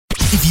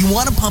If you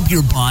want to pump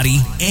your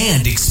body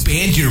and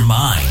expand your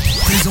mind,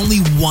 there's only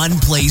one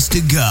place to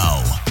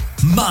go.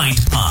 Mind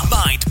Pump.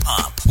 Mind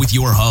Pump with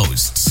your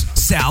hosts,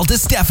 Sal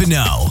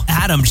DiStefano,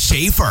 Adam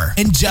Schaefer,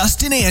 and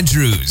Justin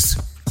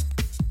Andrews.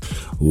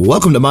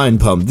 Welcome to Mind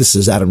Pump. This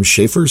is Adam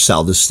Schaefer,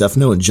 Sal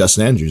DiStefano, and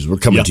Justin Andrews. We're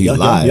coming to you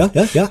live.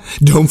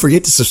 Don't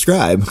forget to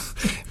subscribe.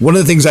 One of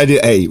the things I do,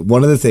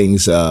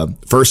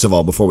 first of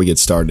all, before we get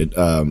started,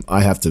 I'm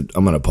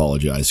going to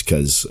apologize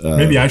because...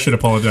 maybe I should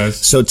apologize.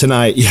 So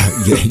tonight,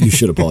 you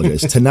should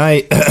apologize.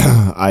 Tonight,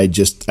 I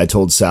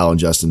told Sal and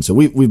Justin, so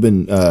we've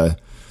been...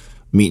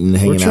 meeting,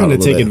 hanging out. We're trying to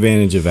take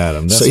advantage of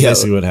Adam. That's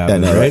basically what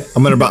happened, right?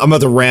 I'm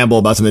about to ramble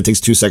about something that takes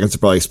 2 seconds to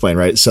probably explain,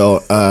 right? So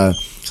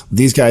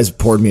these guys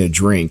poured me a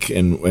drink,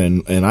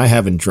 and I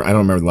haven't. I don't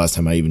remember the last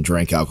time I even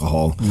drank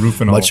alcohol.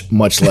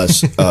 Much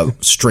less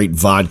straight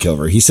vodka.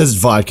 Over. He says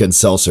vodka and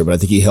seltzer, but I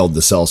think he held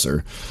the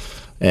seltzer.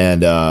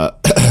 And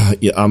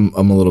I'm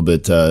a little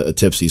bit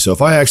tipsy, so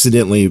if I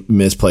accidentally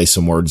misplace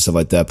some words and stuff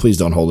like that, please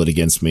don't hold it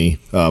against me.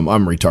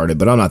 I'm retarded,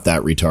 but I'm not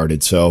that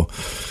retarded, so.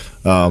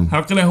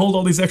 How can I hold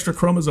all these extra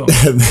chromosomes?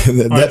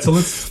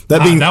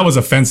 That was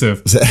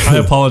offensive. I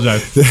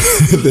apologize.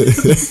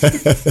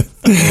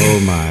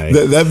 Oh my!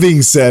 That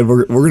being said,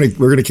 we're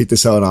gonna kick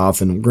this out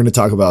off, and we're gonna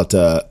talk about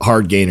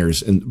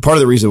Hardgainers. And part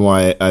of the reason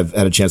why I've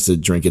had a chance to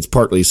drink, it's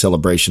partly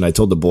celebration. I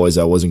told the boys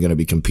I wasn't going to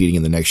be competing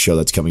in the next show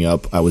that's coming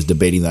up. I was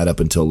debating that up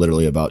until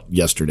literally about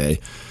yesterday.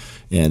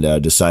 And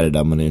decided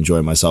I'm going to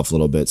enjoy myself a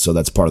little bit. So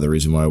that's part of the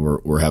reason why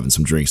we're having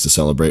some drinks to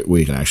celebrate.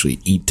 We can actually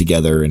eat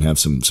together and have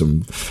some.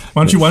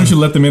 Why don't you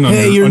let them in on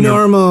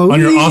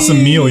your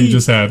awesome meal you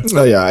just had?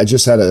 Oh yeah, I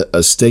just had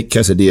a steak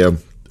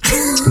quesadilla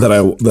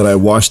that I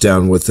washed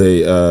down with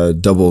a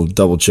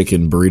double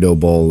chicken burrito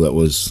bowl that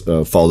was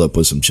followed up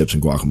with some chips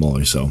and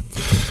guacamole. So.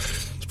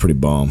 Pretty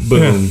bomb.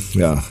 Boom.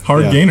 Yeah.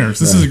 Hardgainers.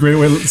 This is a great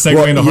way to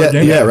segue into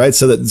Hardgainers. Yeah, right.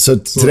 So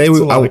today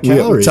we'll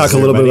talk a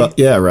little bit about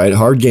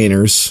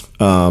Hardgainers.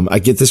 I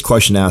get this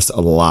question asked a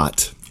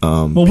lot.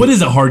 What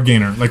is a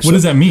Hardgainer? What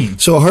does that mean?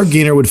 So a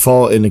Hardgainer would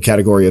fall in the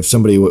category of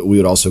somebody we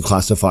would also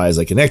classify as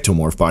like an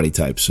ectomorph body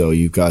type. So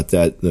you've got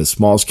the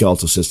small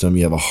skeletal system.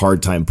 You have a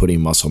hard time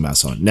putting muscle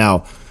mass on.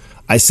 Now,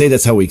 I say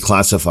that's how we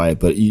classify it,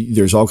 but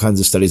there's all kinds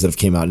of studies that have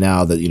came out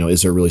now that,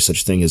 is there really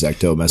such thing as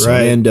ecto, meso,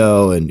 and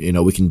endo? And,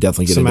 we can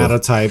definitely get into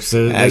somatotypes.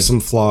 There's some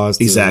flaws.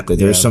 Exactly.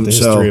 There's some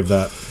history of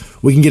that.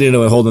 We can get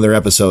into a whole other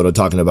episode of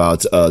talking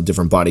about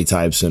different body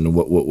types and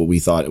what we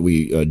thought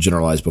we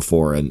generalized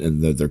before.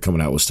 And they're coming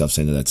out with stuff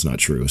saying that that's not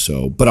true.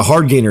 So, but a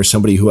Hardgainer is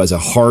somebody who has a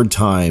hard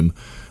time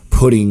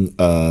putting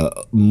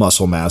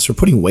muscle mass or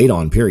putting weight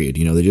on, period.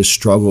 They just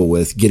struggle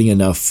with getting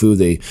enough food.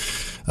 They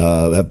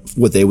have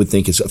what they would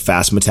think is a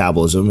fast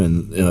metabolism,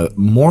 and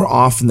more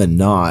often than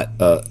not,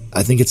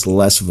 I think it's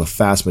less of a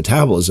fast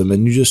metabolism,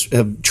 and you just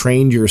have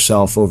trained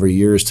yourself over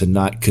years to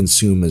not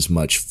consume as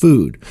much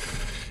food.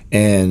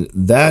 And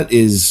that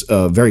is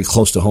very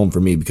close to home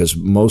for me because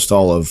most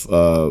all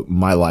of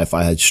my life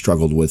I had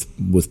struggled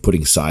with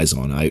putting size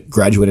on. I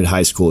graduated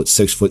high school at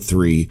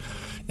 6'3"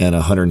 and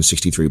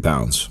 163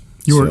 pounds.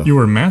 You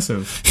were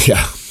massive.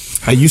 Yeah.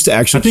 I used to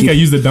actually. I think I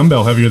used the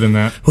dumbbell heavier than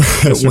that.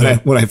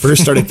 when I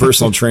first started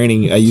personal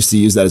training, I used to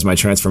use that as my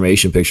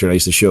transformation picture. And I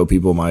used to show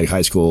people my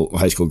high school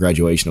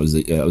graduation.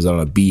 I was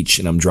on a beach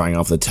and I'm drying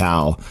off the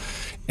towel,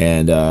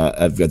 and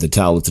I've got the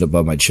towel lifted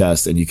above my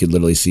chest, and you could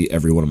literally see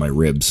every one of my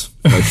ribs,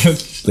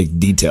 like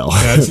detail.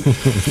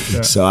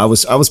 Yeah. So I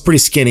was pretty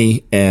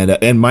skinny,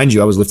 and mind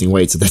you, I was lifting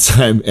weights at that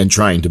time and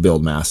trying to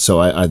build mass.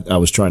 So I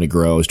was trying to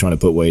grow. I was trying to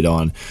put weight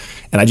on.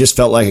 And I just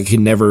felt like I could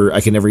never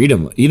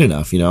eat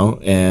enough,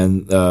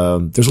 and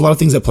there's a lot of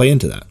things that play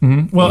into that.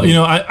 Mm-hmm. Well,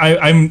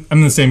 I'm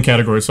in the same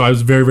category. So I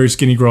was very, very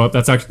skinny growing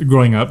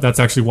up. That's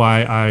actually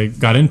why I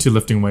got into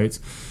lifting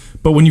weights.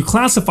 But when you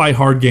classify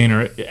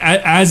Hardgainer,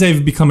 as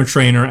I've become a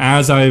trainer,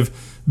 as I've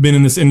been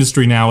in this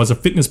industry now as a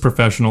fitness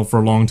professional for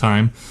a long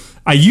time,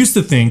 I used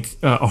to think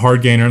a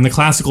Hardgainer, and the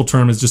classical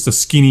term is just a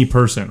skinny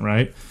person,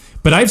 right?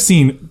 But I've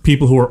seen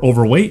people who are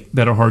overweight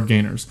that are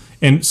Hardgainers.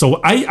 And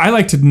so I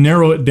like to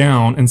narrow it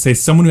down and say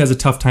someone who has a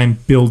tough time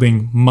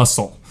building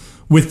muscle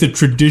with the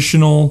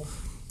traditional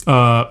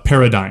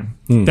paradigm.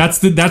 That's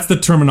the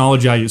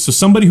terminology I use. So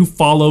somebody who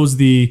follows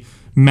the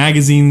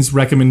magazine's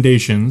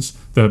recommendations,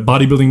 the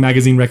bodybuilding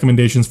magazine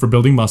recommendations for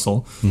building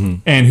muscle,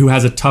 and who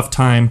has a tough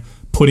time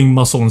putting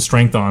muscle and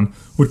strength on,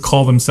 would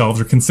call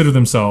themselves or consider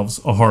themselves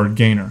a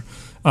Hardgainer.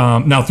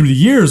 Now, through the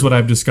years, what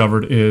I've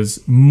discovered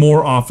is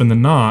more often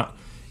than not,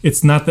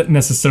 it's not that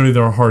necessarily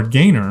they're a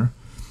Hardgainer.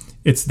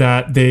 It's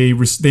that they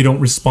don't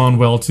respond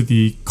well to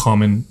the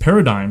common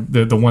paradigm,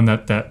 the one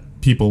that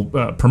people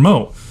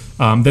promote,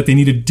 that they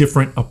need a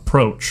different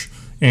approach.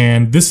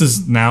 And this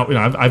is now,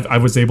 I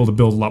was able to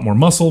build a lot more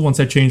muscle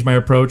once I changed my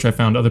approach. I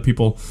found other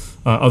people,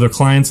 other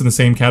clients in the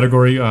same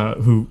category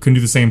who can do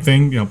the same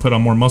thing, put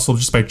on more muscle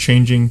just by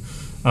changing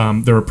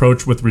their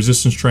approach with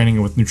resistance training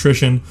and with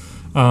nutrition.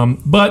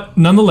 But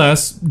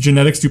nonetheless,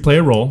 genetics do play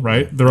a role,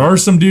 right? There are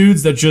some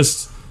dudes that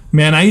just...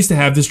 Man, I used to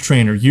have this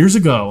trainer years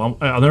ago.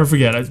 I'll never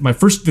forget.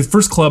 The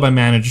first club I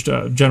managed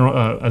as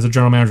a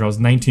general manager, I was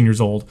 19 years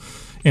old.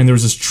 and there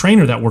was this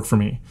trainer that worked for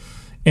me.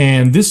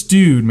 And this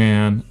dude,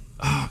 man,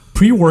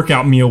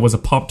 pre-workout meal was a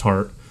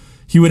Pop-Tart.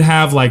 He would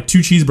have like 2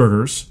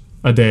 cheeseburgers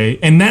a day,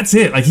 and that's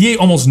it. Like, he ate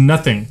almost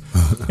nothing.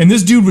 And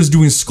this dude was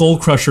doing skull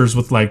crushers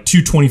with like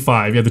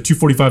 225. He had the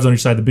 245s on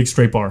each side, the big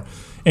straight bar.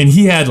 And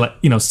he had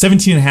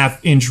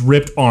 17.5-inch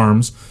ripped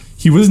arms.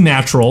 He was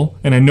natural,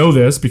 and I know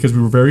this because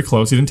we were very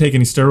close. He didn't take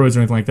any steroids or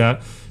anything like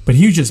that, but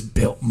he just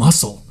built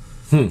muscle.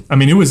 I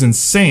mean, it was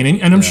insane.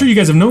 And I'm sure you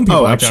guys have known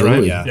people like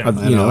absolutely. that,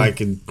 right? Yeah. I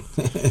could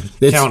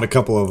count a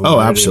couple of them.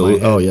 Oh,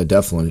 absolutely. Oh, yeah,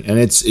 definitely. And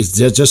it's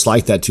just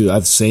like that, too. I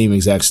have the same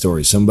exact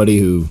story. Somebody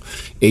who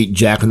ate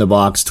Jack in the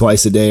Box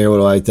twice a day or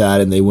whatever like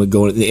that, and they would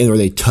go, or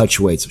they touch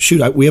weights.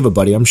 Shoot, we have a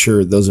buddy. I'm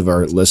sure those of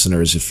our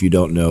listeners, if you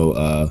don't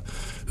know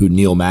who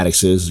Neil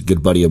Maddox is, a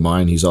good buddy of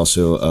mine. He's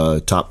also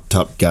a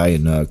top guy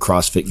in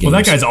CrossFit games. Well,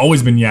 that guy's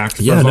always been yacked.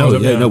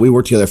 No, we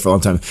worked together for a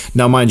long time.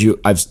 Now, mind you,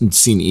 I've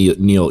seen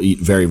Neil eat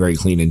very, very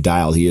clean and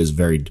dialed. He is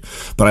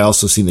but I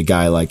also seen the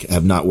guy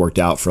have not worked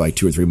out for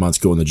 2 or 3 months,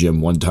 go in the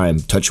gym one time,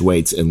 touch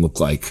weights, and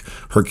look like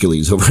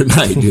Hercules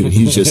overnight, dude.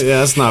 He's just yeah,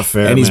 that's not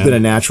fair. And he's been a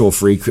natural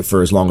freak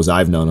for as long as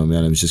I've known him,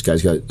 man. It's just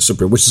guy's got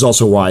super, which is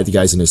also why the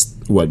guy's in his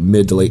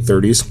mid to late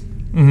 30s.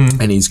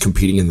 Mm-hmm. And he's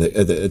competing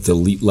at the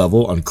elite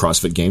level on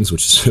CrossFit Games,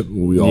 which is,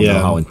 we all know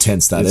how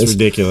intense that is. It's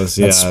ridiculous.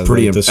 That's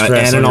pretty and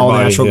an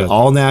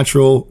all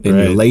natural in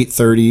your late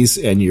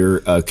 30s, and you're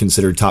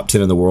considered top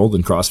 10 in the world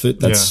in CrossFit.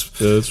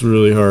 That's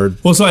really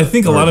hard. Well, so I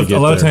think a lot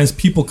of times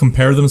people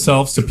compare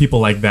themselves to people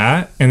like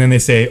that, and then they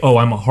say, "Oh,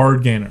 I'm a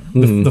hard gainer."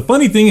 Mm-hmm. The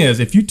funny thing is,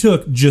 if you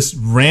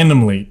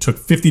randomly took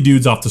 50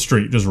 dudes off the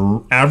street, just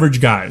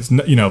average guys,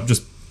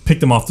 just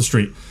pick them off the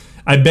street,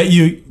 I bet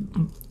you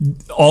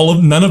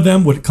none of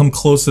them would come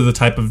close to the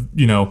type of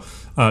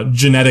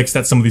genetics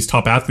that some of these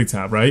top athletes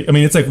have, right? I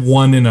mean, it's like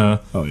 1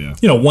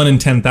 in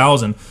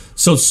 10,000.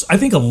 So I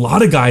think a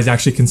lot of guys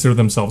actually consider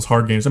themselves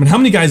hard gainers. I mean, how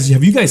many guys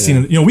have you guys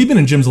seen? We've been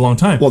in gyms a long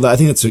time. Well, I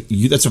think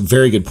that's a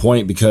very good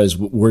point, because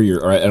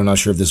I'm not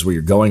sure if this is where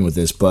you're going with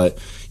this, but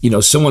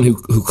someone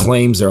who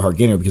claims they're a hard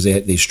gainer because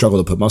they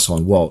struggle to put muscle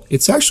on. Well,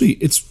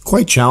 it's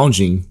quite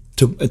challenging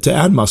to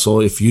add muscle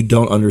if you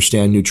don't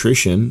understand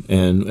nutrition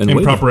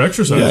and proper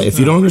exercise. Yeah, if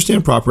you don't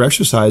understand proper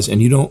exercise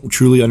and you don't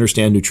truly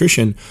understand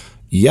nutrition,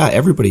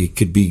 everybody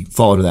could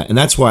fall into that. And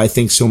that's why I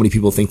think so many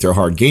people think they're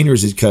hard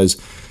gainers, is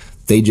because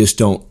they just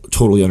don't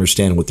totally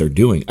understand what they're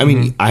doing. I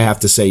mean, I have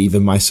to say,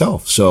 even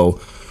myself.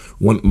 So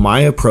my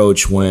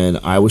approach when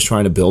I was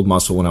trying to build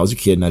muscle when I was a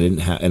kid,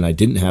 and I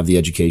didn't have the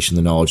education,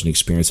 the knowledge, and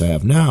experience I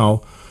have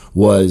now,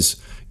 was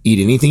eat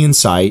anything in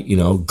sight,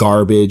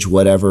 garbage,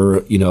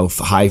 whatever,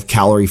 high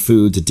calorie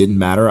foods. It didn't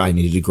matter. I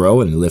needed to grow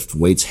and lift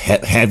weights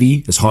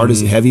heavy, as hard as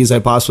heavy as I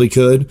possibly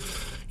could,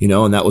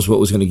 and that was what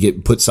was going to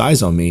put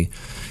size on me.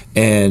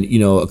 And,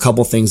 a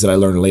couple things that I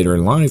learned later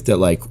in life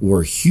that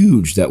were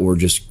huge, that were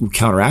just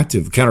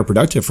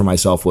counterproductive for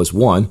myself, was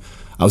one,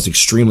 I was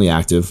extremely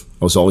active.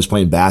 I was always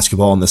playing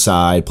basketball on the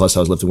side. Plus, I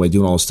was lifting weight,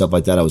 doing all this stuff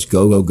like that. I was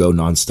go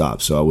nonstop.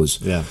 So I was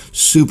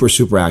super,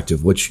 super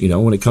active, which,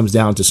 when it comes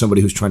down to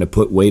somebody who's trying to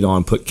put weight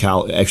on, put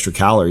extra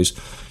calories,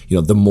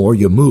 the more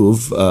you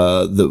move,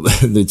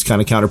 it's kind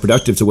of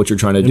counterproductive to what you're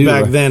trying to do.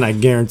 Back then, I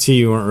guarantee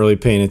you weren't really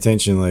paying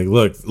attention.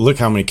 Look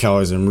how many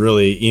calories I'm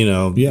really,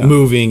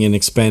 moving and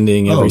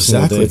expending every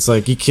single day. It's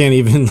like you can't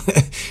even.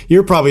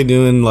 You're probably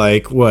doing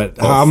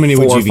how many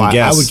would you even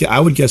guess? I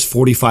would guess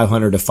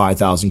 4,500 to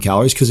 5,000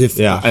 calories, because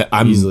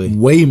I'm easily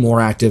way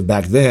more active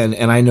back then,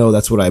 and I know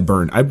that's what I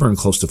burn. I burn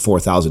close to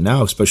 4,000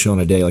 now, especially on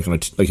a day like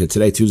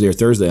today, Tuesday or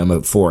Thursday. I'm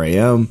at 4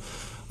 a.m.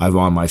 I'm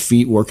on my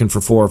feet working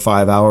for 4 or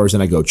 5 hours,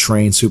 and I go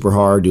train super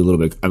hard, do a little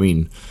bit,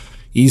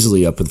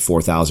 easily up with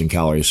 4,000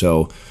 calories.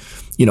 So,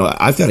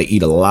 I've got to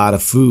eat a lot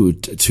of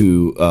food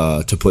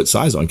to put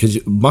size on,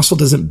 because muscle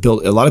doesn't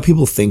build. A lot of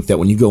people think that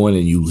when you go in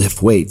and you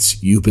lift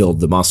weights, you build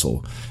the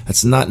muscle.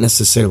 That's not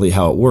necessarily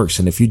how it works.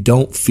 And if you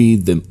don't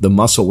feed the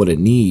muscle what it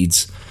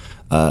needs,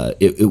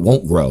 it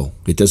won't grow.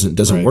 It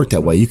doesn't work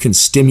that way. You can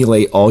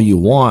stimulate all you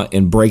want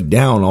and break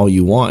down all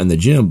you want in the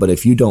gym, but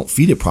if you don't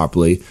feed it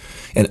properly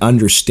and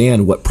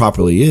understand what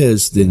properly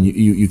is, then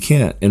you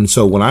can't. And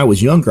so when I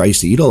was younger, I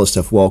used to eat all this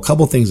stuff. Well, a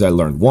couple of things I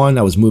learned. One,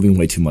 I was moving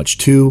way too much.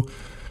 Two,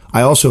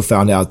 I also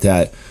found out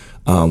that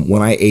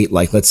when I ate,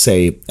 let's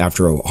say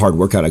after a hard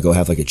workout, I go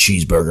have a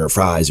cheeseburger or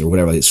fries or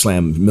whatever,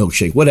 slam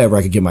milkshake, whatever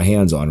I could get my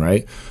hands on,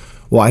 right?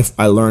 Well,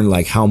 I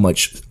learned how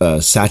much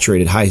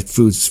saturated high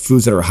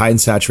foods that are high in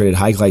saturated,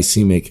 high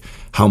glycemic,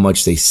 how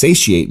much they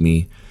satiate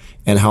me,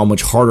 and how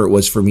much harder it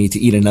was for me to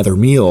eat another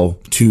meal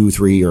 2,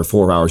 3, or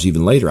 4 hours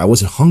even later. I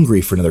wasn't hungry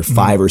for another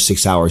 5 or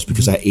 6 hours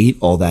because I ate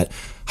all that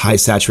high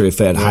saturated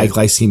fat, high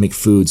glycemic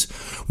foods.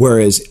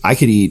 Whereas I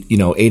could eat,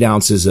 8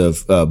 ounces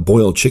of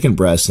boiled chicken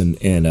breast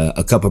and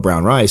a cup of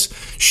brown rice.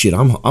 Shit,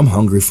 I'm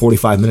hungry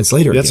 45 minutes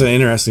later. That's an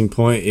interesting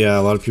point. Yeah,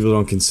 a lot of people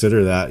don't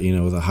consider that,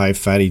 with a high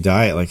fatty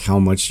diet, how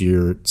much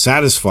you're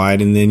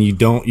satisfied, and then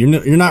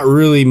you're not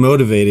really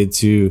motivated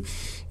to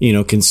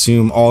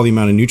consume all the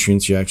amount of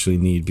nutrients you actually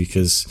need,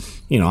 because,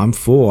 I'm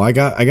full. I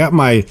got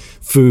my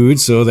food,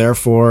 so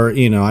therefore,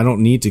 I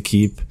don't need to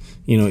keep,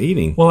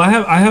 eating. Well, I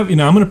have, I'm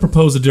going to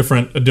propose a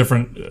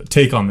different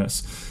take on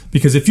this,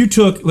 because if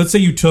let's say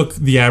you took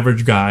the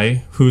average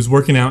guy who's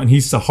working out and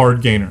he's a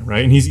hard gainer,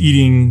 right? And he's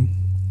eating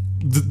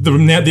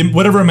the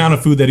whatever amount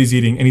of food that he's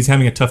eating, and he's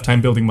having a tough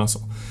time building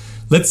muscle.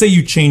 Let's say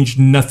you change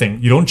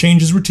nothing. You don't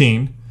change his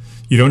routine.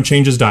 You don't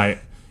change his diet,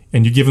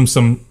 and you give him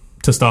some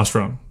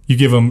testosterone. You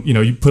give him,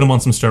 you put him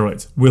on some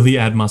steroids. Will he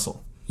add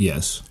muscle?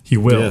 Yes. He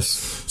will.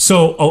 Yes.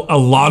 So a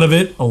lot of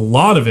it,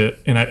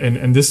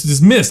 and this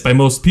is missed by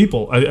most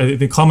people. I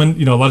think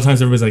common, a lot of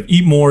times everybody's like,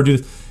 eat more, do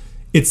this.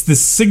 It's the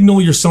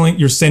signal you're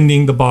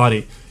sending the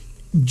body.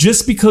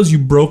 Just because you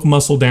broke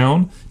muscle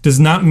down does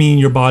not mean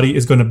your body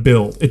is going to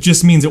build. It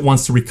just means it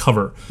wants to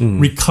recover.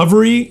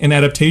 Recovery and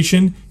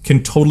adaptation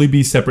can totally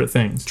be separate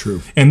things.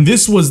 True. And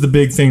this was the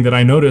big thing that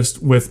I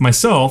noticed with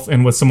myself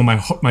and with some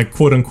of my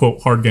quote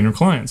unquote hard gainer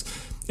clients.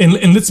 And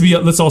let's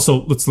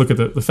look at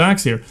the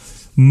facts here.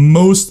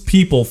 Most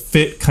people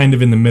fit kind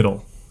of in the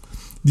middle.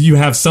 You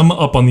have some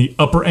up on the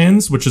upper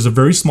ends, which is a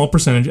very small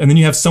percentage, and then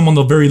you have some on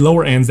the very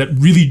lower ends that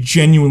really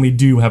genuinely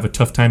do have a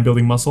tough time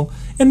building muscle,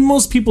 and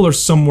most people are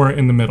somewhere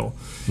in the middle.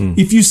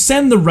 If you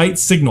send the right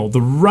signal,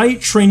 the right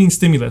training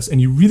stimulus,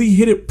 and you really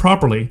hit it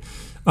properly,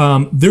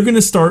 they're going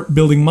to start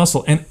building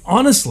muscle. And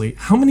honestly,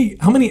 how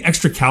many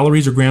extra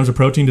calories or grams of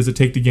protein does it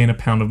take to gain a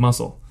pound of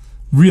muscle?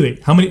 Really,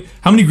 how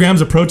many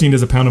grams of protein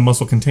does a pound of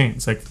muscle contain?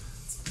 It's like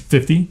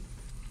 50?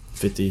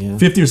 50, yeah.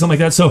 50 or something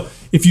like that. So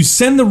if you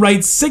send the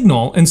right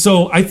signal, and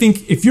so I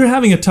think if you're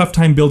having a tough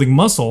time building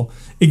muscle,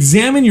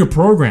 examine your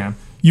program.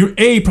 You're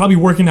probably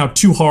working out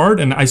too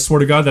hard, and I swear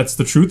to God, that's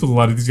the truth with a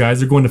lot of these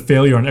guys. They're going to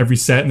failure on every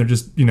set, and they're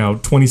just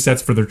 20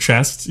 sets for their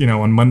chest,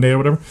 on Monday or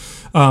whatever.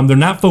 They're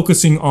not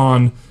focusing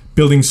on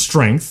building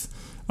strength.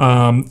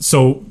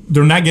 So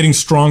they're not getting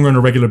stronger on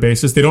a regular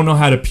basis. They don't know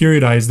how to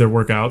periodize their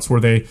workouts,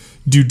 where they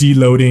do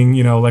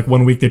deloading, like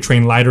 1 week they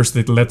train lighter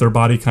so they let their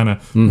body kind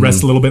of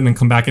rest a little bit and then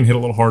come back and hit a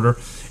little harder.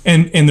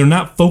 And they're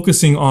not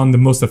focusing on the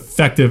most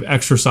effective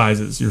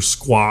exercises, your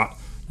squat,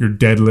 your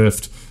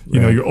deadlift,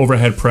 your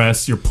overhead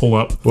press, your pull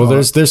up. Well,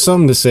 there's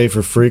something to say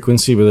for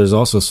frequency, but there's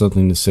also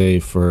something to say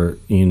for,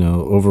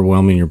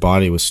 overwhelming your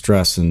body with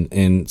stress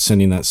and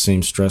sending that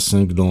same stress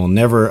signal,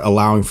 never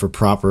allowing for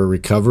proper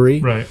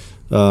recovery. Right.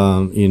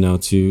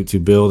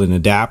 To build and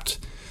adapt,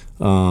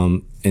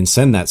 and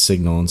send that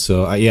signal. And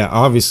so,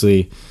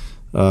 obviously,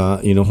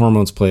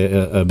 hormones play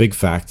a big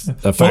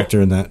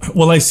factor in that.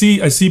 Well, I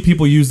see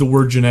people use the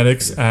word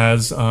genetics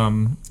as,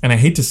 and I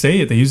hate to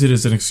say it, they use it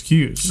as an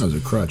excuse. As a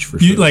crutch, for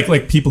sure.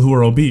 Like people who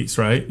are obese,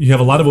 right? You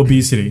have a lot of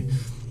obesity,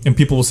 and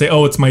people will say,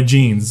 "Oh, it's my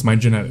genes, it's my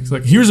genetics."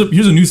 Like here's a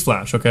news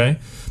flash, okay?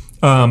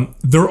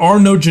 There are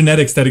no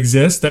genetics that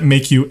exist that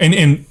make you,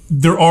 and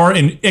there are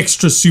in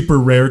extra super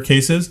rare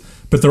cases,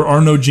 but there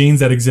are no genes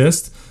that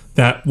exist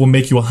that will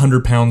make you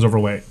 100 pounds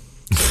overweight.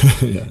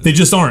 Yeah. They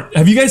just aren't.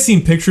 Have you guys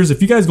seen pictures?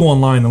 If you guys go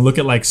online and look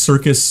at like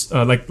circus,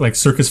 like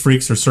circus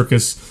freaks or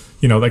circus,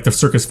 like the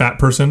circus fat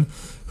person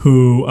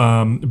who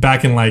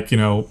back in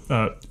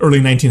early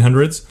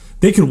 1900s,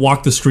 they could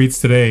walk the streets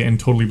today and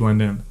totally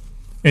blend in.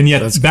 And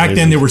yet back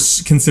then they were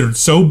considered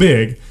so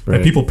big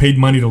that people paid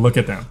money to look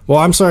at them. Well,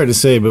 I'm sorry to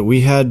say, but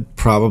we had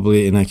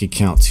probably, and I could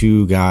count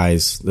 2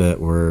 guys that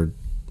were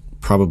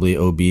probably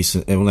obese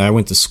and I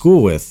went to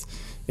school with.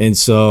 And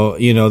so,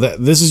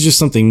 this is just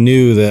something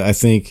new that I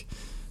think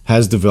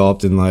has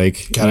developed in God,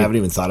 I haven't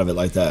even thought of it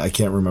like that. I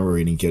can't remember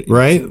eating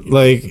right.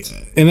 Like,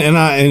 and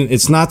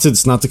it's not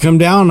to come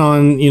down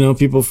on,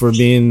 people for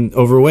being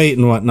overweight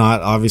and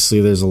whatnot. Obviously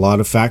there's a lot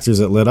of factors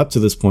that led up to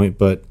this point,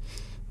 but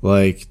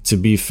like, to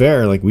be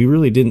fair, like we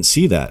really didn't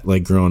see that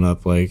like growing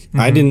up. Like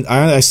I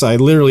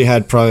literally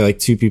had probably like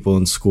 2 people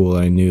in school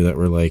I knew that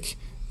were like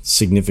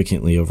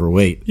significantly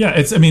overweight. Yeah,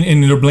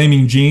 and they're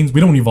blaming genes.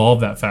 We don't evolve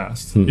that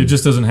fast. It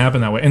just doesn't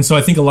happen that way. And so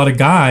I think a lot of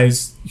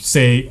guys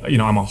say,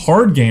 I'm a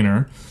hard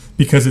gainer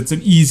because it's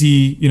an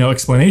easy,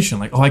 explanation.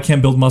 Like, oh, I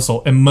can't build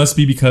muscle. It must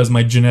be because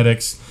my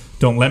genetics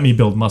don't let me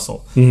build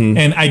muscle.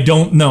 And I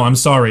don't know. I'm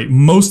sorry.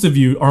 Most of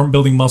you aren't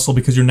building muscle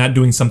because you're not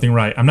doing something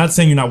right. I'm not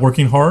saying you're not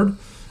working hard.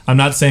 I'm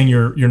not saying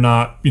you're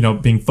not,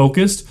 being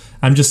focused.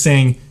 I'm just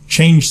saying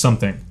change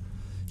something.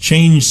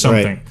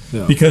 Right.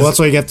 Yeah. Because that's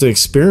why you get to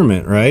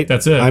experiment, right?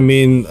 That's it. I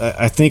mean,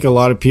 I think a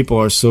lot of people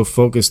are so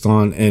focused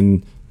on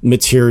and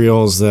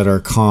materials that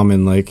are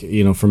common, like,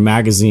 from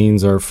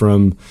magazines or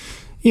from,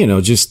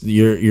 just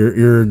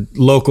your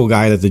local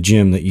guy at the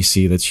gym that you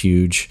see that's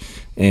huge.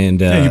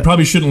 And you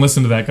probably shouldn't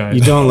listen to that guy.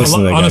 You don't listen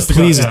to that guy.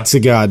 Please, to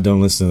God,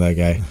 don't listen to that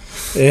guy.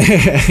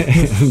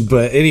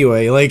 But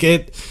anyway, like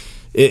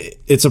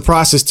it's a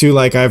process too.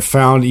 Like I've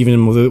found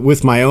even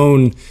with my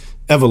own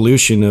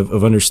evolution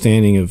of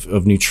understanding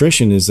of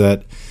nutrition is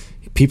that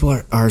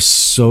people are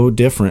so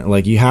different.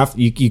 Like you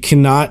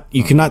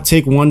cannot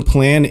take one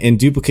plan and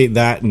duplicate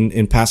that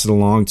and pass it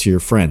along to your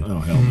friend. Oh,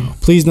 hell no.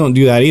 Please don't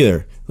do that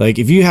either. Like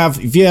if you have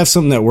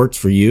something that worked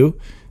for you,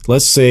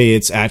 let's say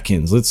it's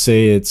Atkins, let's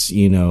say it's,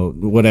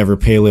 whatever,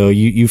 paleo,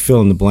 you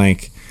fill in the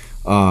blank.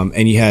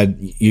 And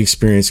you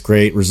experience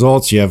great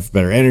results, you have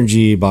better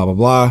energy, blah, blah,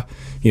 blah.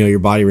 Your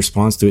body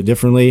responds to it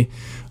differently.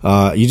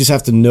 You just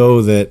have to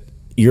know that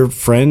your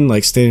friend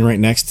like standing right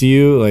next to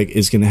you like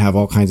is going to have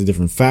all kinds of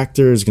different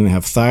factors, going to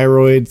have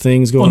thyroid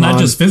things going on. Well, not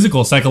just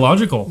physical,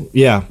 psychological.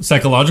 Yeah.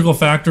 Psychological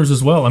factors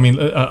as well. I mean,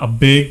 a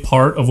big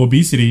part of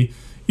obesity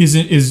is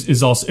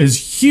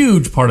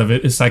huge part of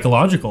it is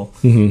psychological.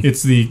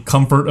 It's the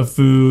comfort of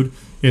food.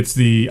 It's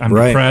the I'm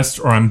depressed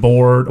or I'm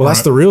bored. Well,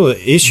 that's the real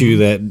issue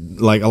that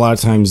like a lot of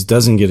times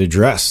doesn't get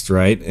addressed,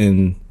 right?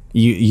 And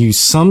you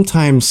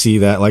sometimes see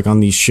that like on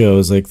these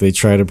shows, like they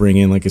try to bring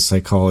in like a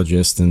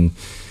psychologist and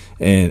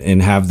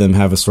have them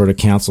have a sort of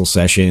counsel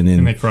session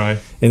and they cry.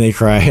 And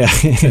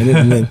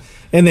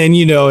then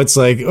it's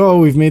like, oh,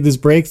 we've made this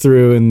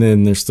breakthrough, and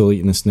then they're still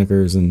eating a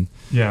Snickers and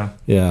yeah.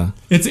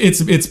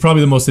 It's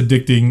probably the most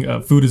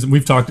addicting food. Is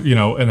we've talked in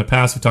the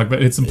past we've talked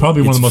about it's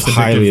probably one of the most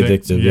highly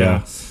addictive.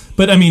 Yeah.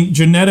 But I mean,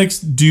 genetics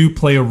do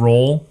play a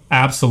role,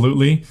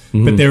 absolutely,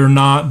 but they're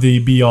not the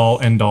be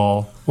all end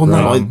all. Well,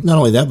 not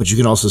only that, but you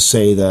can also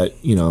say that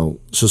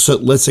so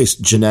let's say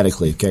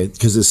genetically, okay,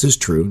 because this is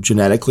true.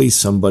 Genetically,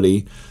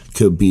 somebody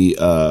could be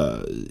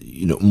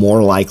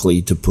more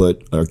likely to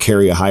put or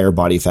carry a higher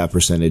body fat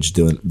percentage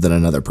than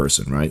another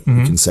person, right?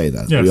 We can say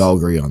that. Yes. We all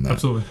agree on that.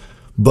 Absolutely.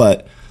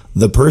 But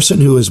the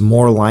person who is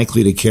more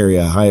likely to carry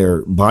a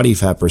higher body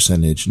fat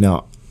percentage,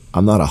 now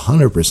I'm not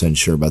 100%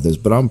 sure about this,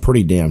 but I'm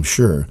pretty damn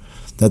sure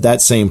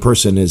that same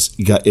person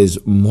is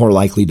more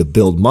likely to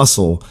build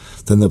muscle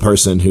than the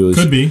person who is.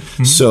 Could be.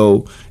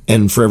 So,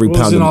 and for every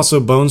pound. And also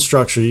bone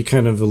structure, you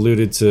kind of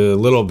alluded to a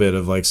little bit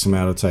of like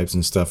somatotypes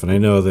and stuff. And I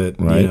know that,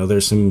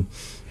 there's some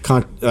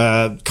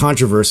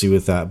controversy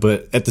with that.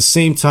 But at the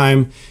same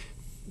time,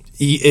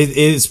 it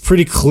is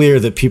pretty clear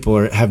that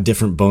people have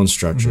different bone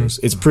structures.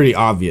 It's pretty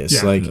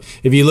obvious.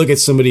 If you look at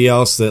somebody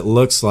else that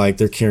looks like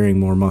they're carrying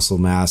more muscle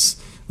mass,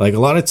 like a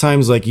lot of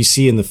times, like you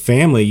see in the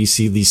family, you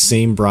see these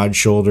same broad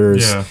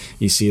shoulders. Yeah.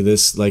 You see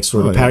this like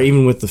sort of pattern,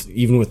 even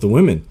with the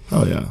women.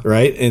 Oh yeah.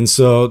 Right. And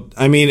so,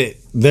 I mean,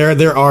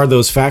 there are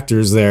those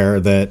factors there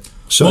that.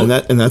 So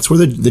and that's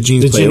where the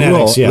genes play a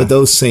role. Yeah. But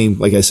those same,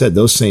 like I said,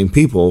 those same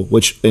people,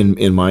 which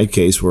in my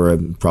case, where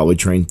I've probably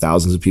trained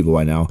thousands of people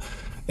by now,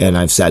 and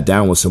I've sat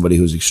down with somebody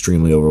who's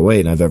extremely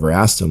overweight, and I've ever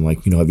asked them,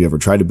 like, have you ever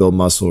tried to build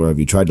muscle, or have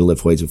you tried to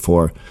lift weights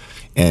before?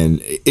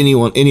 And any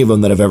of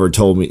them that have ever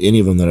told me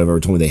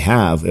they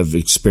have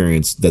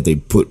experienced that they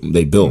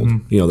build,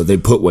 that they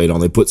put weight on,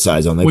 they put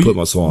size on, they put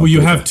muscle on. Well,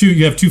 you have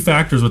two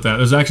factors with that.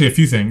 There's actually a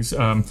few things.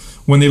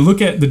 When they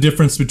look at the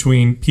difference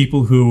between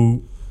people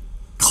who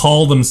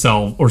call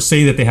themselves or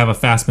say that they have a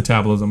fast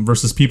metabolism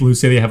versus people who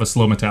say they have a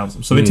slow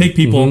metabolism. So they take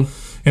people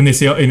and they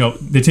say,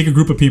 they take a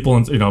group of people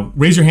and,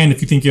 raise your hand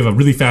if you think you have a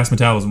really fast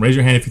metabolism. Raise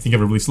your hand if you think you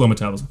have a really slow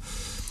metabolism.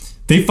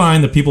 They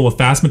find that people with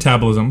fast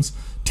metabolisms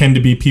tend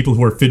to be people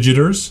who are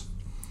fidgeters.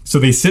 So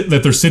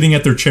they're sitting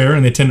at their chair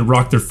and they tend to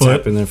rock their foot.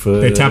 Tapping their foot.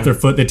 They tap their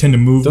foot. They tend to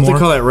move more. Don't they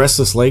call that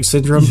restless leg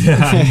syndrome?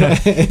 Yeah.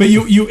 But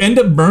you end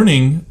up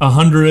burning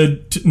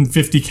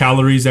 150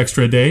 calories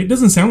extra a day. It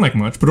doesn't sound like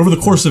much, but over the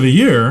course of a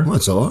year,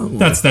 that's a lot.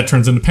 That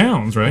turns into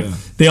pounds, right? Yeah.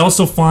 They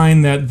also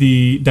find that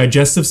the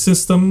digestive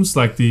systems,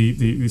 like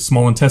the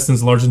small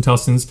intestines, large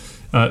intestines,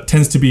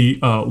 tends to be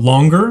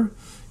longer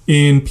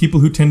in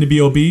people who tend to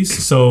be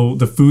obese, so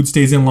the food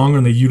stays in longer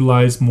and they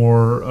utilize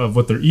more of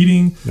what they're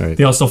eating. Right.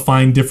 They also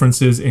find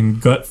differences in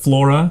gut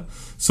flora,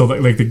 so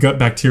like the gut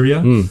bacteria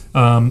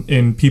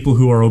in people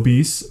who are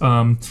obese.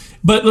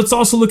 But let's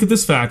also look at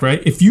this fact,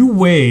 right? If you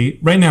weigh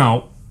right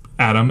now,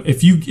 Adam,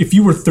 if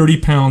you were 30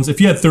 pounds, if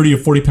you had 30 or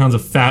 40 pounds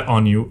of fat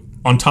on you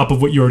on top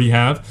of what you already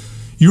have,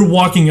 you're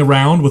walking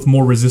around with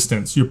more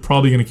resistance. You're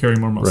probably going to carry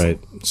more muscle. Right.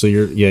 So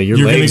your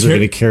legs are going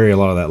to carry a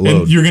lot of that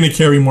load. And you're going to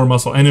carry more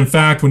muscle. And in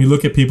fact, when you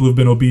look at people who've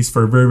been obese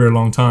for a very, very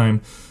long time,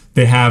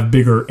 they have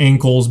bigger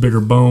ankles,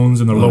 bigger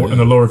bones in their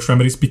lower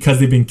extremities because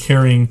they've been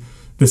carrying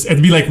this.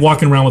 It'd be like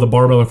walking around with a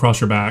barbell across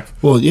your back.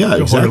 Well, yeah,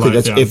 exactly.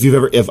 That's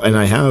and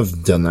I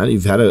have done that.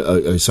 You've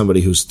had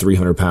somebody who's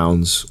 300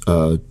 pounds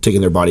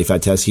taking their body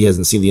fat test. He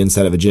hasn't seen the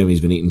inside of a gym.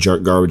 He's been eating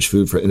garbage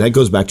food and that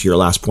goes back to your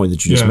last point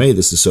that you just made.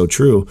 This is so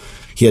true.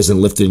 He hasn't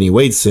lifted any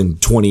weights in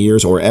 20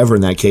 years or ever.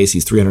 In that case,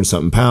 he's 300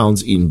 something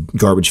pounds eating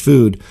garbage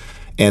food.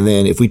 And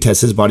then if we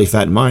test his body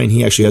fat and mine,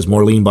 he actually has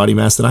more lean body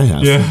mass than I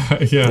have.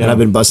 Yeah. And I've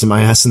been busting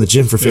my ass in the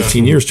gym for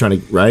 15 years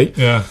trying to, right?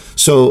 Yeah.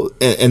 So,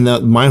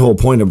 my whole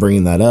point of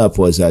bringing that up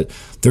was that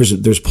there's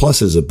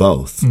pluses of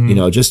both.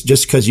 Mm-hmm.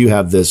 Just because you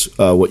have this,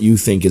 what you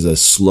think is a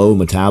slow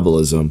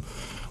metabolism,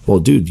 well,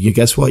 dude,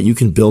 guess what? You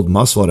can build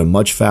muscle at a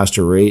much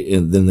faster rate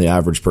than the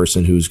average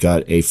person who's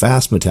got a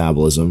fast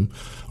metabolism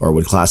or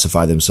would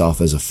classify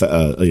themselves as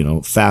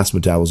a fast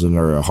metabolism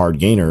or a hard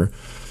gainer.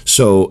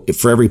 So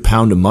for every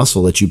pound of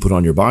muscle that you put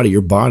on your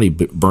body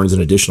burns an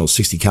additional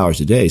 60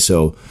 calories a day.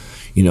 So,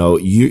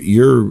 your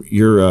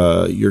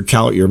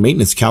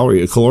maintenance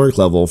caloric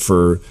level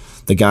for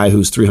the guy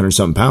who's 300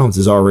 something pounds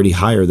is already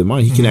higher than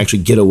mine. He can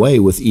actually get away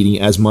with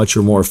eating as much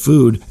or more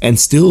food and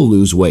still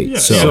lose weight.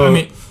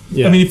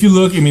 Yeah, I mean, if you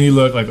look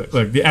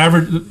like the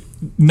average.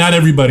 Not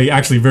everybody,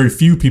 actually, very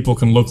few people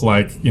can look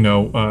like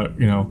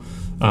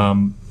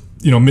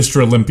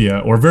Mr. Olympia,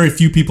 or very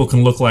few people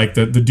can look like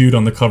the dude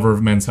on the cover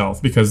of Men's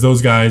Health, because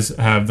those guys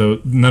have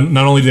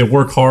not only do they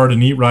work hard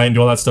and eat right and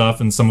do all that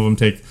stuff, and some of them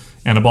take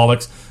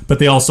anabolics, but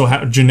they also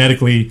have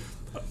genetically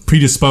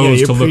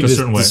predisposed to look a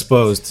certain way.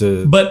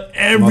 But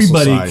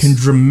everybody can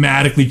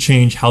dramatically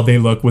change how they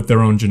look with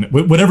their own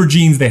whatever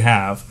genes they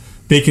have.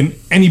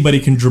 Anybody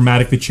can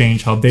dramatically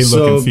change how they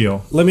look and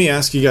feel. Let me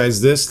ask you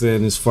guys this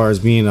then, as far as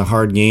being a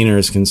hard gainer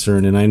is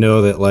concerned. And I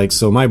know that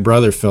so my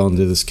brother fell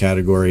into this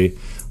category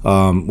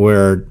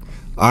where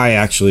I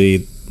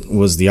actually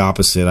was the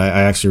opposite.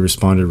 I actually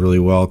responded really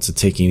well to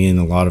taking in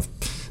a lot of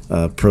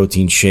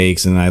protein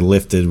shakes, and I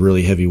lifted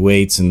really heavy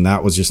weights, and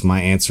that was just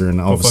my answer.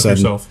 And all of a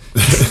sudden,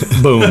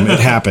 boom, it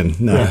happened.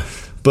 No. Yeah.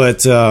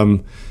 But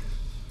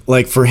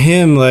for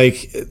him,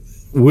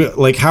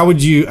 how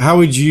would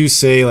you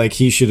say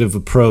he should have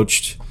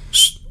approached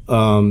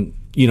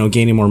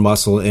gaining more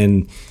muscle?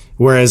 And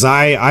whereas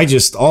I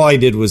just all I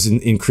did was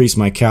increase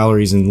my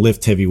calories and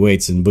lift heavy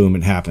weights, and boom,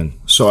 it happened.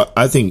 So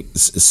I think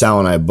Sal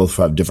and I both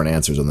have different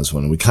answers on this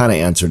one. We kind of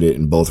answered it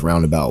in both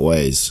roundabout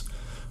ways.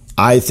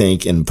 I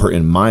think in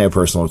my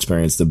personal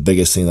experience, the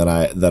biggest thing that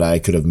I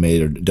could have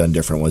made or done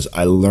different was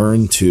I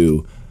learned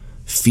to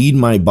feed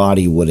my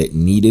body what it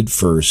needed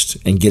first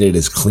and get it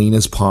as clean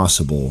as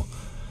possible.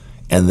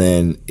 And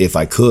then if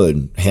I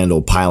could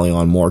handle piling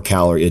on more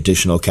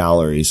additional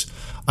calories,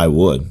 I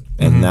would.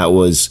 And that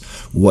was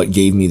what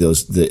gave me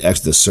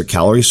the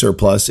calorie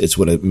surplus. It's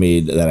what it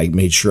made that I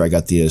made sure I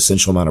got the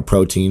essential amount of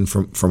protein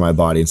for my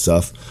body and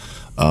stuff.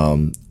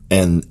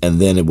 And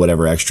then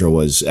whatever extra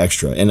was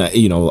extra. And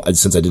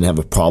since I didn't have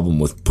a problem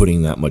with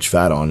putting that much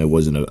fat on, I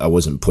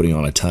wasn't putting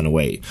on a ton of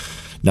weight.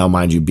 Now,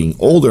 mind you, being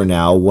older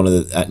now,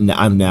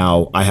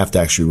 I have to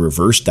actually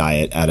reverse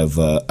diet out of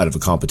a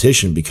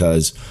competition,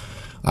 because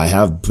I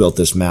have built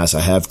this mass. I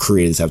have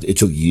created this appetite. It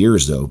took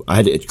years, though. I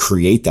had to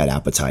create that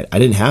appetite. I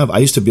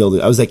used to be able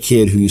to, I was that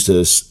kid who used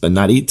to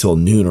not eat till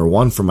noon or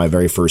 1 for my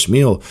very first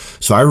meal.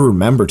 So I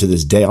remember to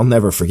this day, I'll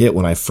never forget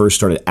when I first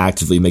started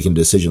actively making a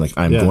decision,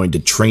 I'm going to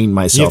train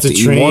myself to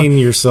eat more.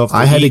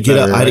 I had to get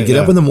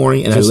up in the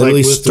morning, and I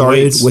literally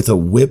started with a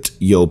whipped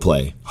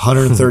Yoplait.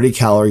 130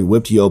 calorie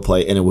whipped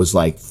Yoplait, and it was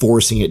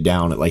forcing it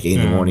down at 8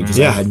 in the morning because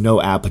I had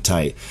no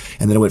appetite.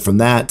 And then it went from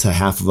that to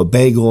half of a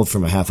bagel,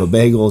 from a half a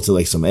bagel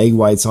to some egg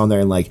whites on there,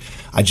 and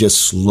I just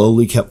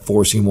slowly kept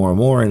forcing more and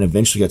more, and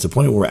eventually got to the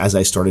point where as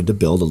I started to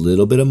build a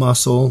little bit of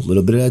muscle, a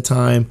little bit at a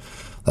time,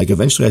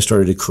 eventually I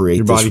started to create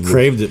your body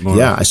craved it more.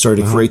 Yeah, I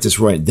started to create this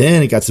right.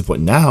 Then it got to the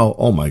point now,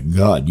 oh my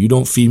God, you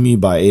don't feed me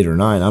by 8 or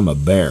 9, I'm a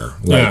bear.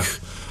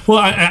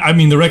 Well,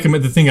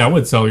 the thing I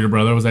would tell your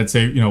brother was I'd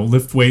say,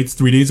 lift weights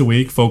 3 days a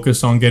week,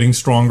 focus on getting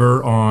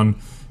stronger on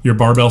your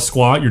barbell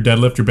squat, your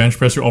deadlift, your bench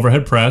press, your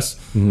overhead press.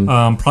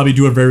 Probably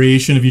do a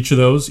variation of each of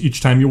those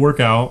each time you work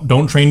out.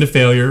 Don't train to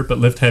failure, but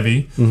lift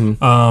heavy.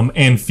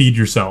 And feed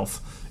yourself.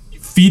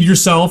 Feed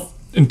yourself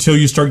until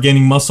you start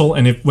gaining muscle.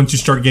 And once you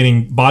start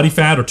gaining body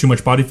fat or too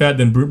much body fat,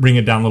 then bring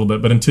it down a little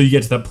bit. But until you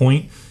get to that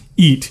point,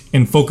 eat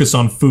and focus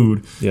on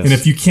food. Yes. And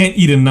if you can't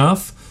eat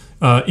enough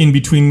in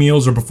between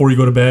meals or before you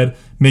go to bed,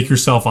 make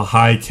yourself a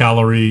high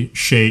calorie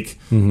shake,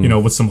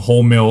 with some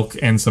whole milk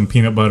and some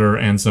peanut butter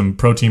and some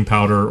protein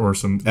powder or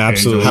some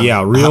absolutely eggs.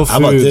 Yeah, real how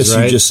about this?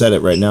 Right? You just said it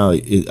right now.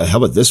 How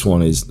about this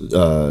one is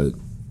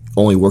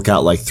only work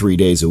out 3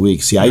 days a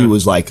week. See, I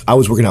was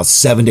working out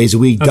 7 days a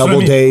week, That's double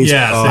days.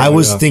 Yeah, I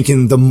was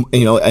thinking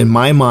in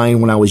my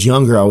mind when I was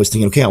younger, I was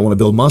thinking, okay, I want to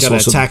build muscle.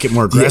 Gotta attack it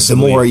more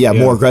aggressively.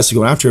 More aggressive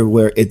going after it,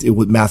 where it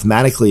would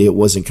mathematically it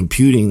wasn't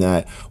computing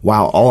that.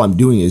 Wow, all I'm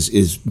doing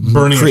is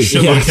burning a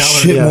shitload of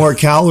calories. More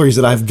calories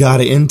that I've got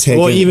to intake.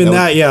 Well,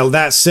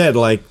 that said,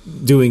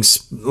 doing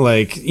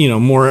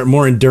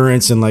more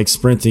endurance and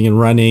sprinting and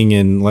running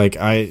and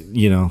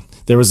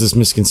there was this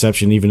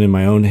misconception even in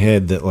my own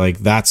head that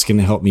that's going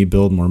to help me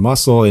build more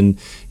muscle, and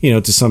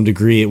to some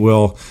degree it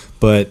will,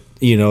 but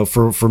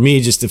for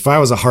me, just if I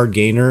was a hard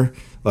gainer,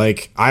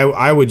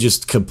 I would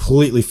just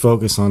completely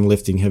focus on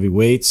lifting heavy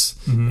weights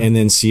and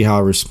then see how I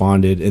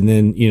responded, and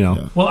then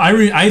Well,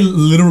 I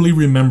literally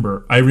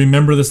remember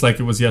this like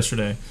it was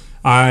yesterday.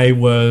 I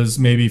was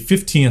maybe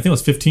 15, I think I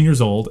was 15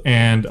 years old,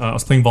 and I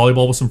was playing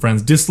volleyball with some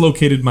friends,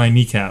 dislocated my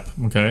kneecap,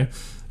 okay?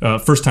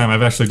 First time,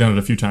 I've actually done it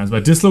a few times, but I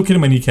dislocated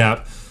my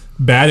kneecap.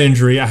 Bad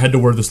injury. I had to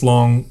wear this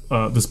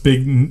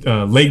big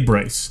leg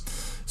brace.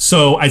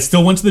 So I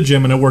still went to the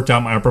gym and I worked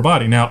out my upper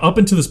body. Now, up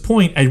until this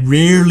point, I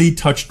rarely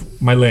touched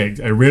my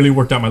legs. I rarely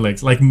worked out my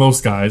legs. Like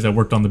most guys, I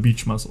worked on the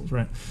beach muscles,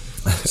 right?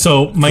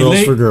 So my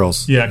curls for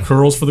girls. Yeah,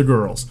 curls for the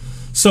girls.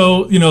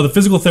 So the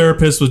physical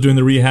therapist was doing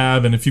the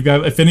rehab, and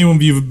if anyone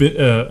of you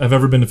have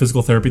ever been to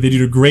physical therapy, they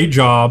do a great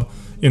job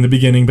in the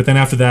beginning, but then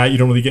after that, you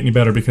don't really get any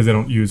better because they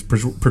don't use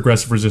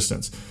progressive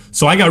resistance.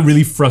 So I got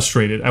really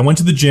frustrated. I went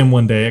to the gym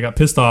one day, I got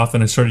pissed off,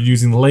 and I started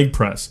using the leg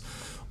press.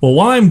 Well,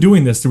 while I'm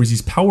doing this, there was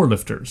these power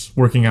lifters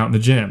working out in the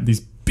gym,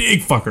 these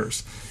big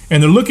fuckers,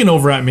 and they're looking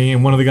over at me,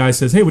 and one of the guys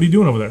says, "Hey, what are you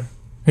doing over there?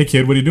 Hey,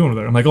 kid, what are you doing over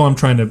there?" I'm like, "Oh, I'm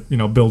trying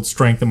to, build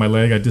strength in my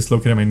leg. I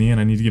dislocated my knee,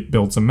 and I need to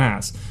build some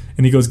mass."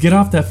 And he goes, "Get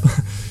off that."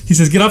 He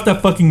says, "Get off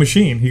that fucking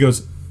machine." He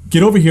goes,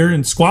 get over here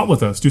and squat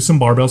with us. Do some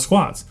barbell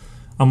squats.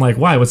 I'm like,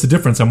 why? What's the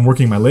difference? I'm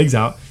working my legs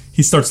out.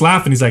 He starts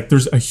laughing. He's like,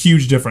 there's a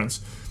huge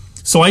difference.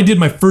 So I did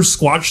my first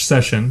squat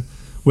session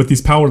with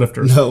these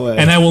powerlifters. No way.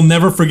 And I will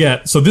never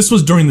forget. So this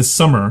was during the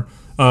summer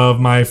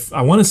of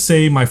I want to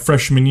say my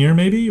freshman year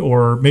maybe,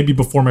 or maybe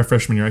before my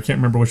freshman year. I can't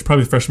remember which,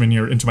 probably freshman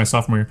year into my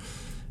sophomore year.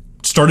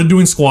 Started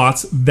doing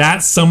squats.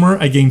 That summer,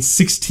 I gained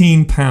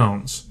 16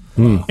 pounds.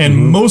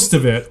 And most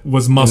of it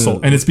was muscle.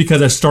 And it's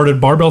because I started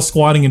barbell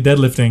squatting and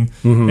deadlifting,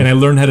 and I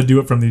learned how to do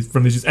it from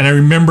these. And I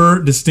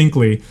remember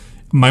distinctly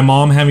my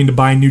mom having to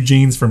buy new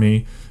jeans for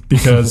me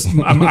because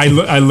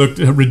I looked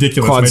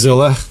ridiculous.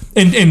 Quadzilla.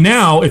 And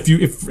now,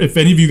 if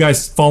any of you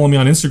guys follow me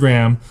on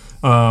Instagram,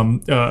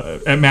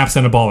 at Maps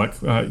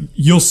Anabolic,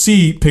 you'll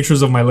see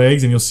pictures of my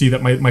legs, and you'll see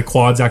that my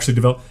quads actually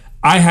developed.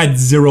 I had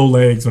 0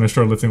 legs when I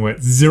started lifting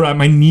weights. 0.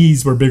 My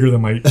knees were bigger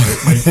than my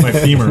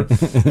femur.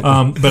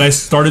 But I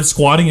started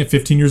squatting at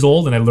 15 years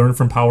old, and I learned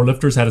from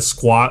powerlifters how to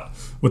squat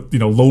with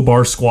low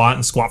bar squat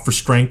and squat for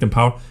strength and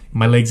power.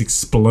 My legs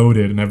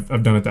exploded, and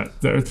I've done it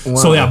Wow.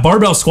 So yeah,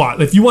 barbell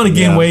squat. If you want to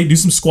gain weight, do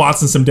some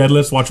squats and some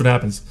deadlifts. Watch what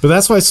happens. But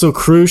that's why it's so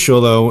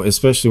crucial, though,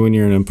 especially when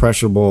you're an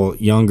impressionable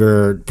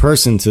younger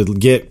person, to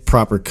get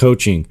proper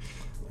coaching.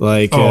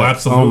 Like,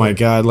 absolutely. Oh my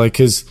God, like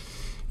because.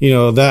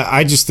 That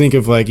I just think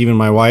of, like, even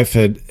my wife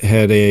had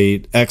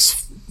a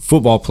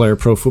ex-football player,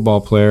 pro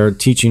football player,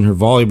 teaching her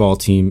volleyball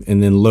team,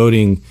 and then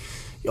loading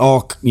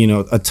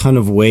a ton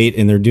of weight,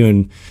 and they're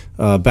doing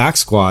back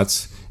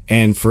squats,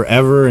 and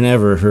forever and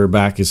ever her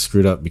back is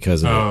screwed up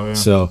because of it. Yeah.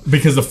 So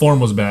because the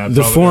form was bad.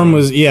 The form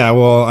was,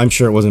 well, I'm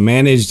sure it wasn't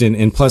managed,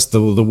 and plus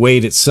the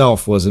weight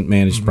itself wasn't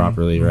managed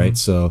properly, right?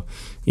 So,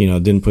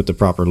 didn't put the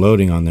proper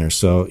loading on there.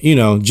 So,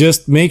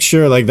 just make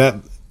sure, like that,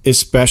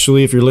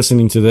 especially if you're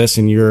listening to this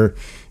and you're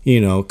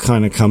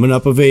kind of coming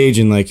up of age,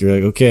 and like you're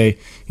like, okay,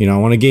 I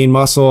want to gain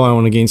muscle, I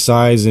want to gain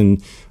size,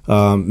 and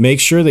make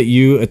sure that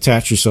you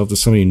attach yourself to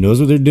somebody who knows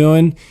what they're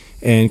doing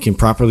and can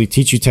properly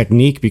teach you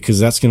technique, because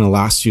that's going to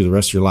last you the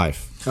rest of your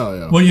life. Oh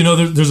yeah.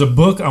 Well, there's a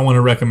book I want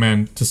to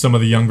recommend to some of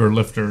the younger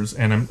lifters,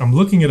 and I'm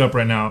looking it up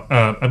right now.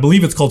 I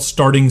believe it's called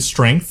Starting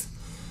Strength,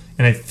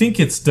 and I think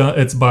it's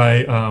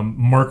by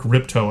Mark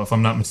Ripto, if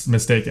I'm not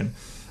mistaken.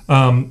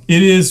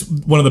 It is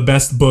one of the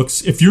best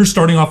books. If you're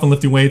starting off on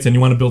lifting weights and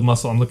you want to build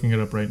muscle, I'm looking it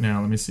up right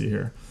now. Let me see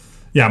here.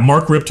 Yeah,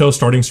 Mark Ripto,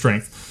 Starting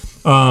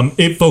Strength.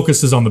 It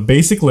focuses on the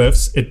basic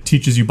lifts. It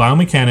teaches you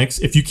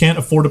biomechanics. If you can't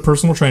afford a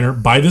personal trainer,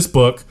 buy this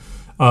book,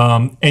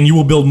 and you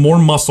will build more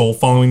muscle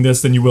following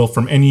this than you will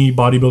from any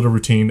bodybuilder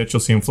routine that you'll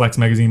see in Flex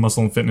Magazine,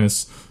 Muscle and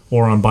Fitness,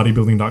 or on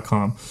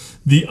bodybuilding.com.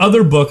 The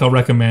other book I'll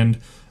recommend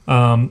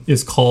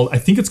is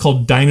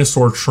called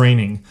Dinosaur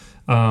Training,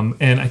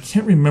 and I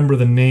can't remember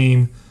the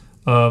name.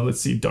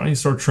 Let's see,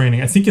 Dinosaur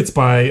Training. I think it's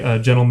by a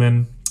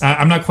gentleman.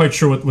 I'm not quite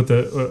sure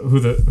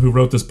who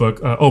wrote this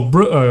book.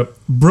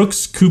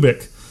 Brooks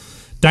Kubik.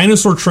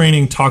 Dinosaur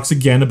Training talks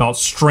again about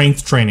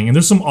strength training, and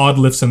there's some odd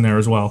lifts in there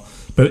as well.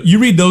 But you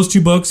read those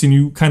 2 books and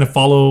you kind of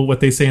follow what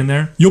they say in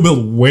there, you'll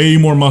build way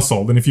more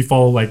muscle than if you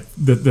follow like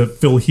the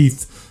Phil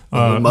Heath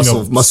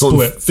muscle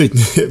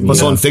split.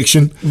 Muscle and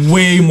fiction.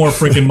 Way more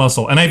freaking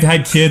muscle. And I've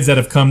had kids that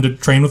have come to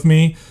train with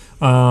me.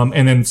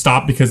 And then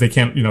stop because they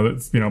can't,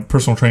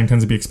 personal training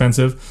tends to be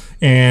expensive.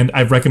 And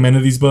I've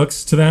recommended these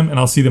books to them, and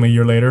I'll see them a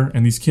year later,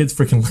 and these kids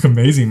freaking look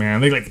amazing, man.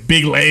 They like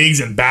big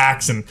legs and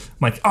backs, and I'm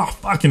like, oh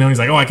fuck, he's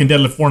like, oh, I can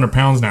deadlift 400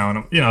 pounds now,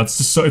 and it's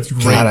just it's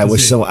great. God, I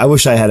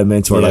wish I had a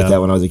mentor like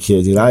that when I was a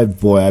kid, dude. I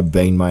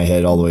banged my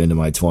head all the way into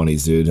my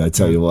 20s, dude. I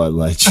tell you what,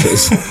 like,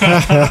 just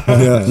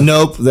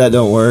nope, that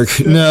don't work.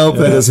 Nope,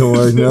 that doesn't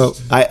work. Nope.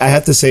 I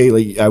have to say,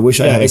 like, I wish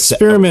I had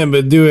experiment,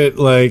 but do it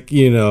like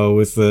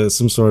with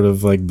some sort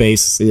of like base.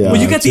 Well,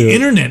 you got the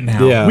internet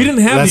now. Yeah, we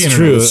didn't have the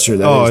internet. That's true.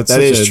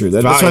 That is true.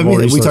 That's what I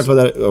mean. We talked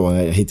about that. Oh,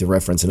 I hate to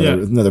reference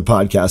another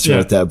podcast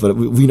about that, but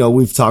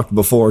we've talked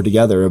before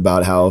together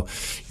about how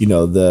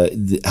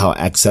how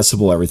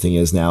accessible everything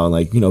is now, and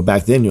like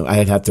back then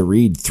I'd have to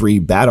read 3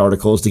 bad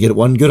articles to get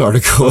 1 good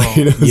article.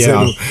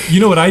 You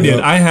know what I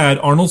did? I had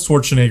Arnold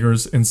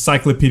Schwarzenegger's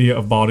Encyclopedia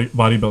of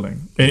Bodybuilding,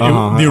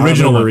 the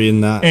original one. Reading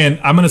that, and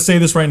I'm going to say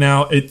this right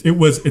now.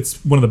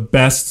 It's one of the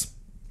best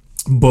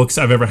books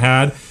I've ever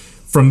had.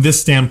 From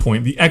this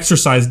standpoint, the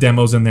exercise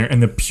demos in there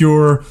and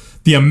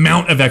the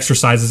amount of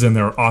exercises in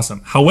there are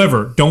awesome.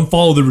 However, don't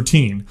follow the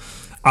routine.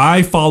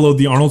 I followed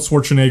the Arnold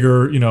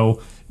Schwarzenegger,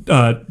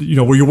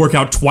 where you work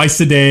out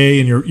twice a day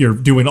and you're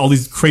doing all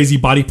these crazy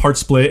body part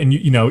split, and you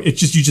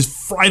just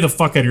fry the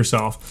fuck out of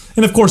yourself.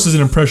 And of course, as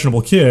an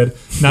impressionable kid,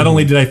 not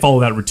only did I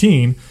follow that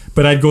routine,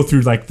 but I'd go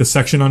through like the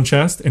section on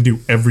chest and do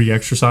every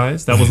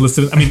exercise that was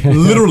listed. I mean,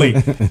 literally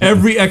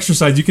every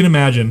exercise you can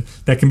imagine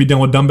that can be done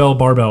with dumbbell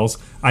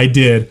barbells, I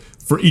did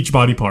for each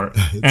body part,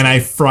 and I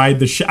fried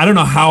the shit. I don't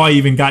know how I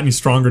even got any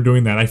stronger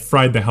doing that. I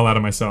fried the hell out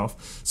of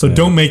myself. So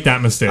don't make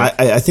that mistake.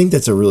 I think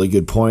that's a really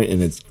good point,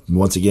 and it's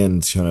once again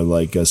it's kind of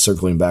like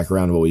circling back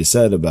around to what we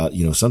said about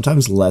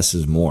sometimes less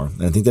is more.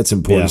 And I think that's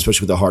important,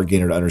 especially with the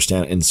Hardgainer, to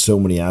understand in so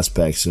many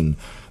aspects. And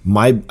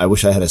I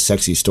wish I had a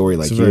sexy story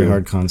like It's a very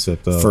hard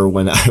concept, though. For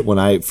when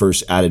I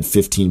first added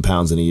 15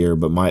 pounds in a year,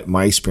 but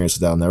my experience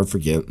with that I'll never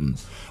forget.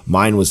 And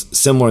mine was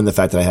similar in the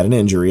fact that I had an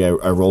injury. I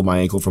rolled my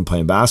ankle from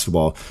playing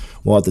basketball.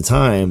 Well, at the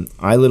time,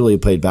 I literally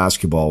played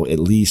basketball at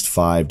least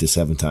 5 to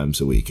 7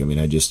 times a week. I mean,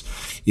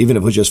 even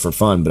if it was just for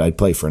fun, but I'd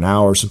play for an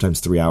hour,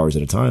 sometimes 3 hours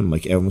at a time,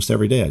 like almost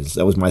every day.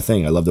 That was my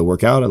thing. I loved to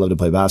work out. I loved to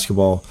play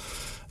basketball.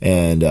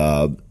 And,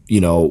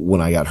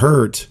 when I got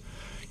hurt,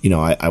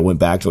 I went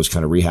back. I was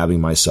kind of rehabbing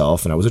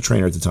myself, and I was a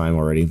trainer at the time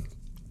already.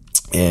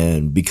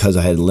 And because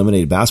I had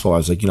eliminated basketball, I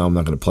was like, I'm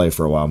not going to play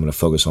for a while. I'm going to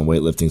focus on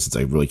weightlifting since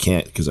I really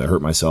can't because I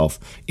hurt myself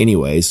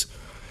anyways.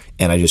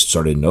 And I just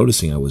started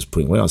noticing I was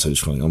putting weight on. So I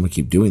was going, I'm going to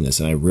keep doing this.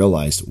 And I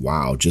realized,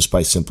 wow, just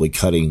by simply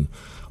cutting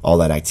all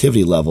that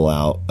activity level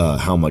out,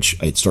 how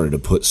much it started to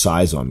put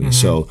size on me. Mm-hmm.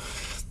 So,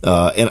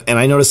 and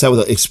I noticed that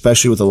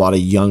especially with a lot of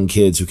young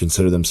kids who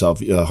consider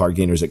themselves hard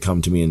gainers that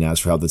come to me and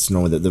ask for help. That's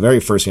normally the very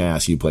first thing I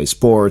ask. You play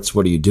sports?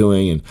 What are you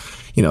doing? And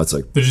it's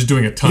like they're just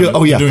doing a ton.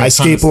 Oh yeah, I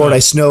skateboard, I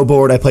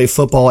snowboard, I play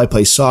football, I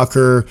play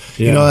soccer.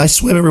 Yeah. I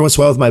swim every once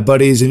in a while with my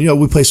buddies, and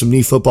we play some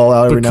knee football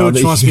out every now and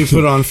then. Coach wants me to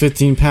put on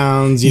 15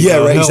 pounds.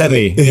 Right,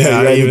 exactly.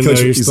 Yeah, right, even though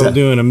you're still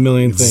doing a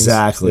million things.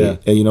 Exactly. Yeah.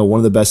 And one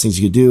of the best things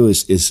you could do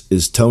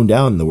is tone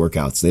down the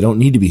workouts. They don't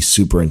need to be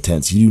super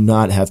intense. You do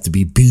not have to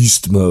be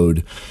beast mode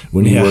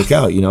when you work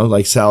out.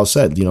 Like Sal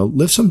said,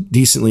 lift some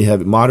decently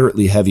heavy,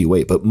 moderately heavy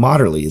weight, but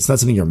moderately. It's not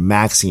something you're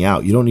maxing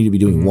out. You don't need to be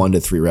doing 1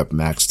 to 3 rep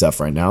max stuff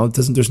right now.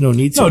 There's no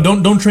need to.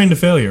 No, don't train to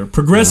failure.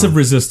 Progressive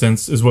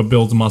resistance is what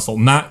builds muscle,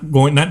 not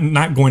going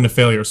to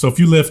failure. So if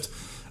you lift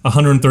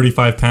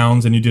 135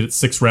 pounds and you did it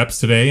 6 reps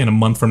today, and a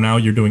month from now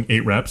you're doing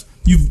 8 reps,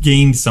 you've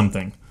gained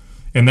something.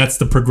 And that's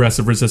the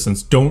progressive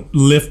resistance. Don't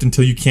lift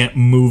until you can't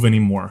move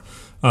anymore.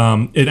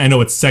 I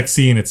know it's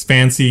sexy and it's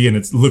fancy and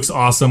it looks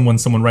awesome when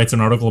someone writes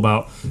an article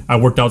about I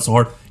worked out so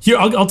hard. Here,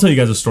 I'll tell you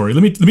guys a story.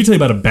 Let me tell you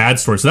about a bad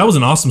story. So that was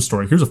an awesome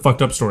story. Here's a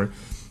fucked up story.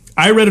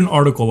 I read an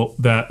article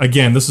that,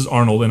 again, this is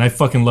Arnold, and I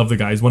fucking love the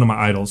guy. He's one of my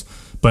idols.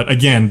 But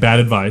again,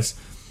 bad advice.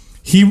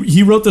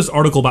 He wrote this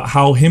article about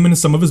how him and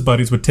some of his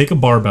buddies would take a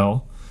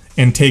barbell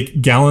and take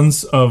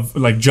gallons of,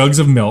 like, jugs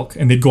of milk,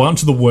 and they'd go out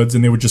into the woods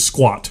and they would just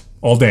squat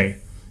all day.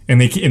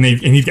 I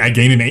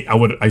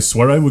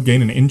swear I would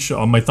gain an inch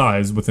on my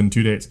thighs within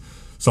 2 days.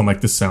 So I'm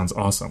like, this sounds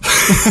awesome.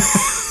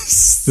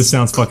 This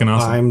sounds fucking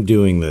awesome. I'm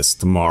doing this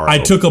tomorrow. I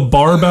took a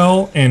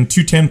barbell and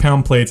 2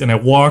 10-pound plates, and I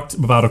walked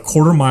about a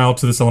quarter mile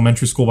to this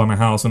elementary school by my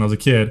house when I was a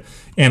kid,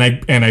 and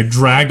I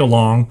dragged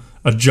along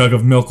a jug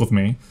of milk with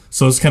me.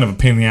 So it's kind of a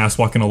pain in the ass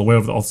walking all the way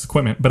over all this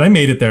equipment. But I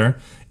made it there,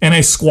 and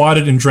I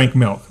squatted and drank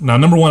milk. Now,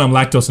 number one, I'm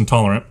lactose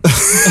intolerant.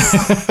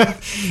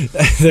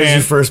 There's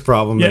your first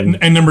problem. Yeah,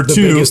 and number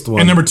two, I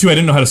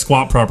didn't know how to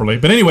squat properly.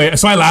 But anyway,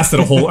 so I lasted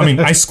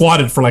I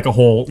squatted for like a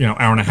whole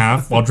hour and a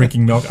half while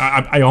drinking milk.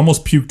 I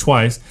almost puked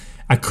twice.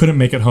 I couldn't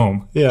make it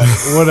home. Yeah.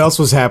 What else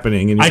was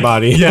happening in your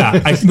body?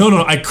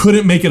 I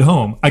couldn't make it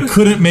home. I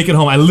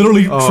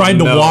literally tried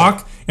to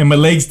walk, and my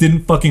legs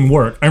didn't fucking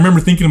work. I remember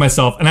thinking to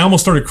myself, and I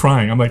almost started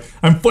crying. I'm like,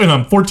 I'm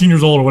 14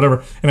 years old or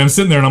whatever, and I'm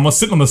sitting there, and I'm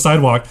sitting on the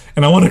sidewalk,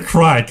 and I want to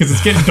cry because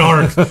it's getting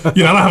dark. I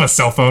don't have a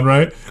cell phone,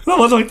 right? And I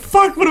was like,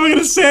 fuck, what am I going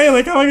to say?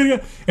 Like, how am I going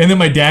to? And then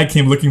my dad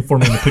came looking for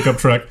me in the pickup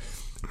truck,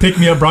 picked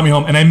me up, brought me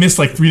home, and I missed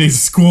like 3 days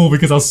of school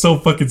because I was so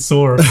fucking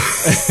sore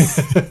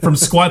from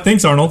squat.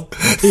 Thanks, Arnold.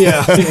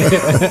 Yeah.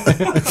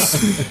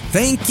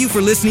 Thank you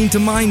for listening to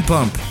Mind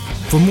Pump.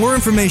 For more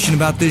information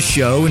about this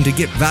show and to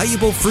get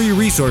valuable free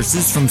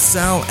resources from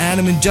Sal,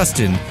 Adam, and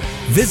Justin,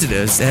 visit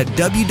us at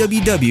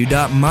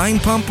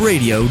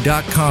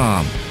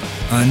www.mindpumpradio.com.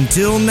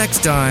 Until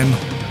next time,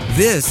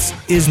 this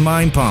is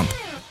Mind Pump.